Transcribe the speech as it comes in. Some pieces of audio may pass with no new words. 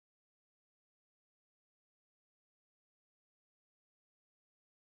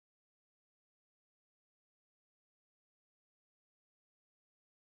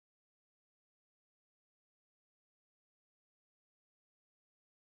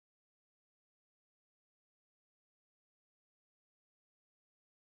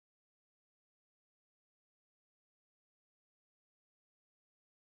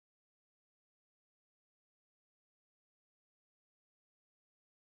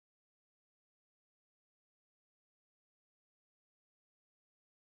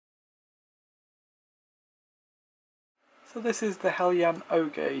So this is the Heljan O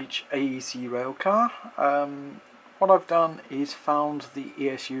AEC Railcar. What I've done is found the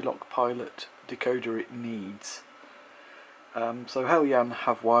ESU lock pilot decoder it needs. So Heljan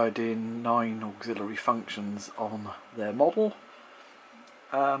have wired in 9 auxiliary functions on their model.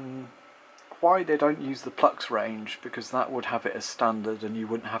 Why they don't use the Plux range, because that would have it as standard and you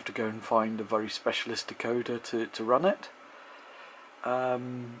wouldn't have to go and find a very specialist decoder to run it.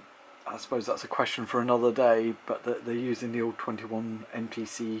 I suppose that's a question for another day, but they're using the old 21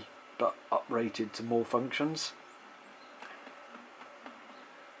 NTC but uprated to more functions.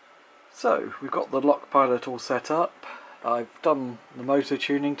 So we've got the lock pilot all set up. I've done the motor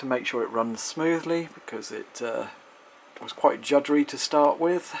tuning to make sure it runs smoothly, because it was quite juddery to start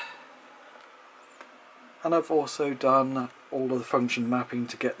with. And I've also done all of the function mapping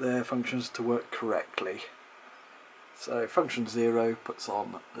to get their functions to work correctly. So function 0 puts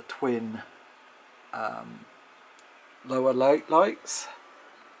on the twin lower lights,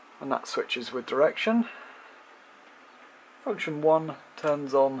 and that switches with direction. Function 1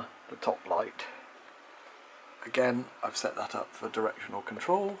 turns on the top light. Again, I've set that up for directional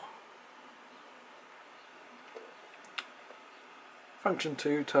control. Function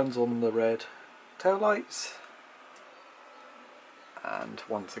 2 turns on the red tail lights, and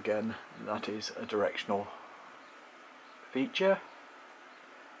once again that is a directional feature.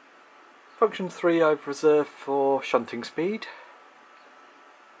 Function 3 I've reserved for shunting speed.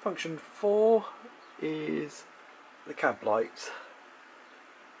 Function 4 is the cab lights.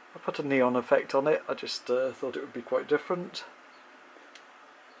 I put a neon effect on it, I just thought it would be quite different.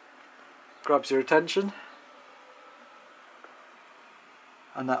 Grabs your attention.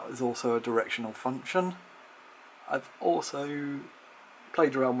 And that is also a directional function. I've also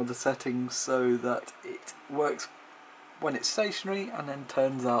played around with the settings so that it works when it's stationary and then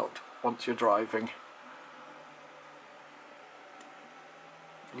turns out once you're driving.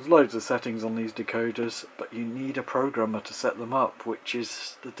 There's loads of settings on these decoders, but you need a programmer to set them up, which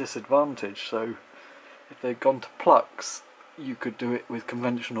is the disadvantage. So if they've gone to Plux, you could do it with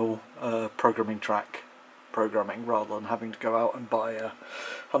conventional programming rather than having to go out and buy a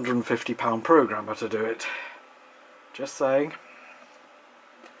 £150 programmer to do it. Just saying.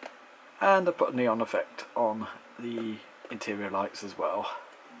 And I put a neon effect on the interior lights as well.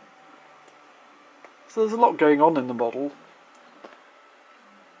 So there's a lot going on in the model,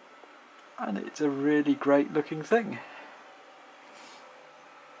 and it's a really great looking thing.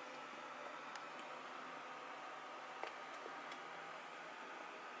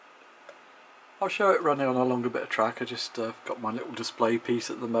 I'll show it running on a longer bit of track. I just got my little display piece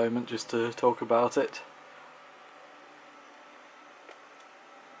at the moment just to talk about it.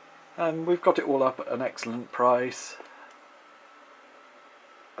 And we've got it all up at an excellent price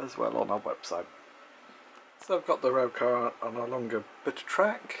as well on our website. So I've got the railcar on a longer bit of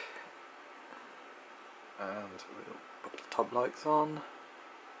track, and we'll put the tub lights on.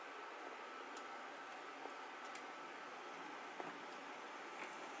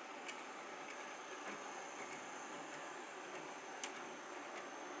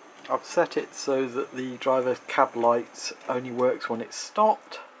 I've set it so that the driver's cab lights only works when it's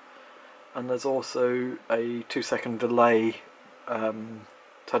stopped, and there's also a 2-second delay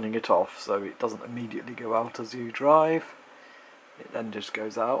turning it off, so it doesn't immediately go out as you drive. It then just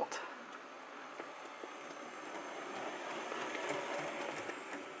goes out.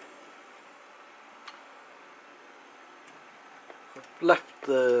 I've left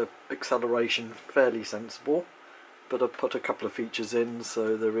the acceleration fairly sensible, but I've put a couple of features in.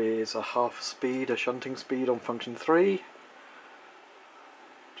 So there is a half speed, a shunting speed on function 3.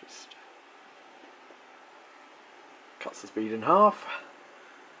 Just cuts the speed in half.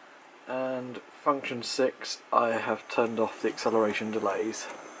 And function 6, I have turned off the acceleration delays.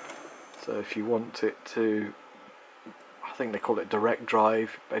 So if you want it to, I think they call it direct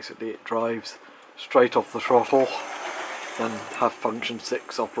drive, basically it drives straight off the throttle, then have function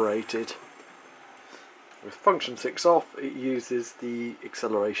 6 operated. With function 6 off, it uses the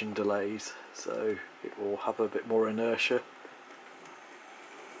acceleration delays, so it will have a bit more inertia